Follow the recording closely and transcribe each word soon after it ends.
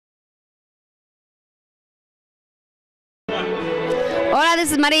Hola,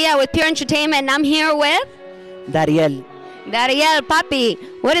 this is Maria with Pure Entertainment, and I'm here with Dariel. Dariel, Papi.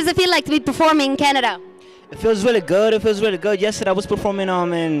 What does it feel like to be performing in Canada? It feels really good. It feels really good. Yesterday I was performing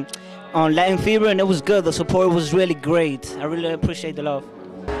on Latin Fever and it was good. The support was really great. I really appreciate the love.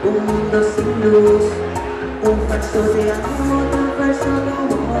 Un mundo sin luz, un falso de amor, un falso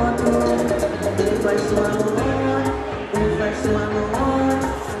amor,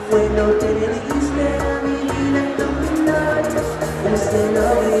 fue lo que le diste a mi vida iluminar. Un cielo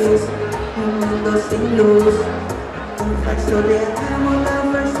gris, un mundo sin luz, un falso de amor,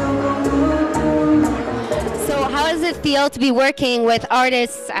 un falso amor. So how does it feel to be working with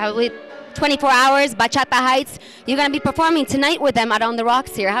artists with 24 hours, Bachata Heights? You're going to be performing tonight with them out on the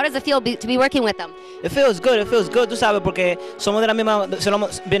rocks here. How does it feel to be working with them? It feels good, tú sabes, porque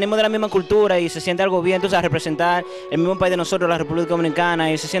venimos de la misma cultura y se siente algo bien, tú sabes, representar el mismo país de nosotros, la República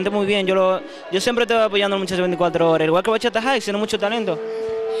Dominicana, y se siente muy bien. Yo siempre estoy apoyando a los muchachos 24 horas, igual que Bachata Heights, tiene mucho talento.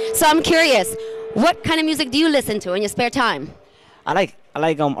 So I'm curious, what kind of music do you listen to in your spare time? I like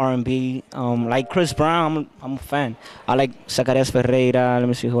R&B, like Chris Brown. I'm a fan. I like Zacarias Ferreira. Let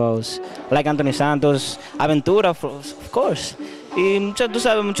me see who else. I like Anthony Santos, Aventura, of course. Y tú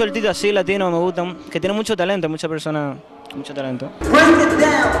sabes, muchos artistas así latinos me gustan, que tienen mucho talento, muchas personas, mucho talento. Break it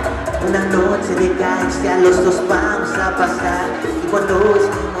down. Una noche de caída, los dos vamos a pasar. Y cuando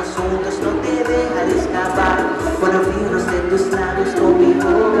estemos juntos no te dejaré escapar. Cuando abrirnos de tus labios con mi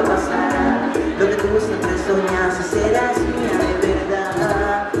boca pasará. Lo que tú siempre soñaste serás mía de verdad.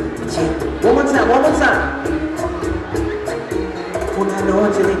 One more time. Una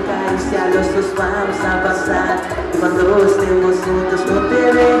noche de caída, los dos vamos a pasar. Y cuando estemos juntos no te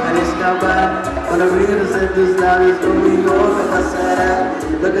dejaré escapar. Cuando abrirnos de tus labios con mi boca pasará.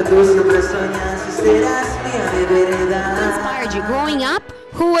 Lo que tú siempre soñaste serás mía de verdad. Inspired you growing up?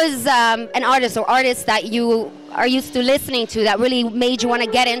 Who was an artist or artists that you are used to listening to that really made you want to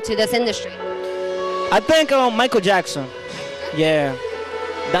get into this industry? I think Michael Jackson. Yeah.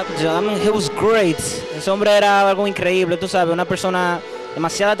 He was great. Ese hombre era algo increíble, tú sabes, una persona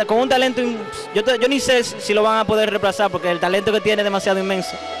demasiada, con un talento, yo ni sé si lo van a poder reemplazar porque el talento que tiene es demasiado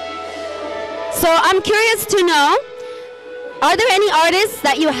inmenso. So I'm curious to know, are there any artists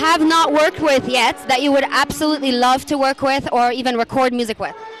that you have not worked with yet that you would absolutely love to work with or even record music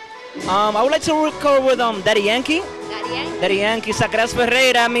with? I would like to record with Daddy Yankee. Daddy Yankee, Zacarias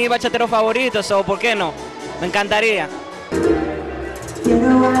Ferreira, mi bachatero favorito, so ¿por qué no? Me encantaría. Quiero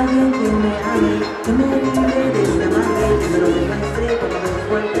a alguien que me ame, que me libre de esta magia, que me lo demuestre con los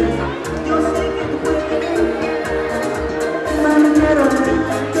fuertes. Yo sé que tú puedes. Mami, quiero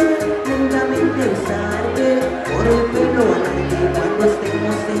hablarte, lentamente besarte, por el pelo alarte cuando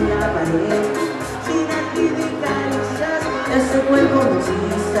estemos en la pared. Sin ti de caricias, ese cuerpo me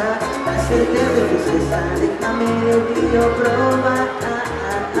hechiza, hacerte de princesa, déjame de ti yo probar.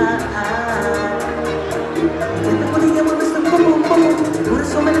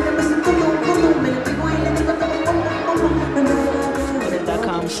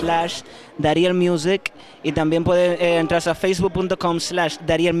 Dariel Music y también puede entrar a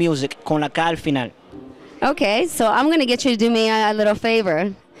facebook.com/Dariel Music con la K al final. Okay, so I'm going to get you to do me a little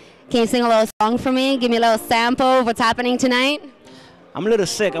favor. Can you sing a little song for me? Give me a little sample of what's happening tonight? I'm a little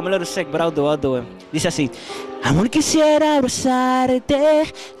sick, but I'll do it. Dice así. Amor, quisiera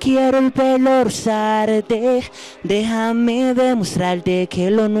abrazarte, quiero el pelo rozarte, déjame demostrarte que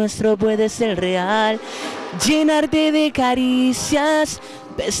lo nuestro puede ser real, llenarte de caricias,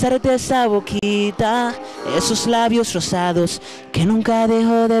 besarte esa boquita, esos labios rosados que nunca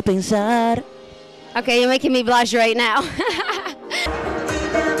dejo de pensar. Okay, you're making me blush right now.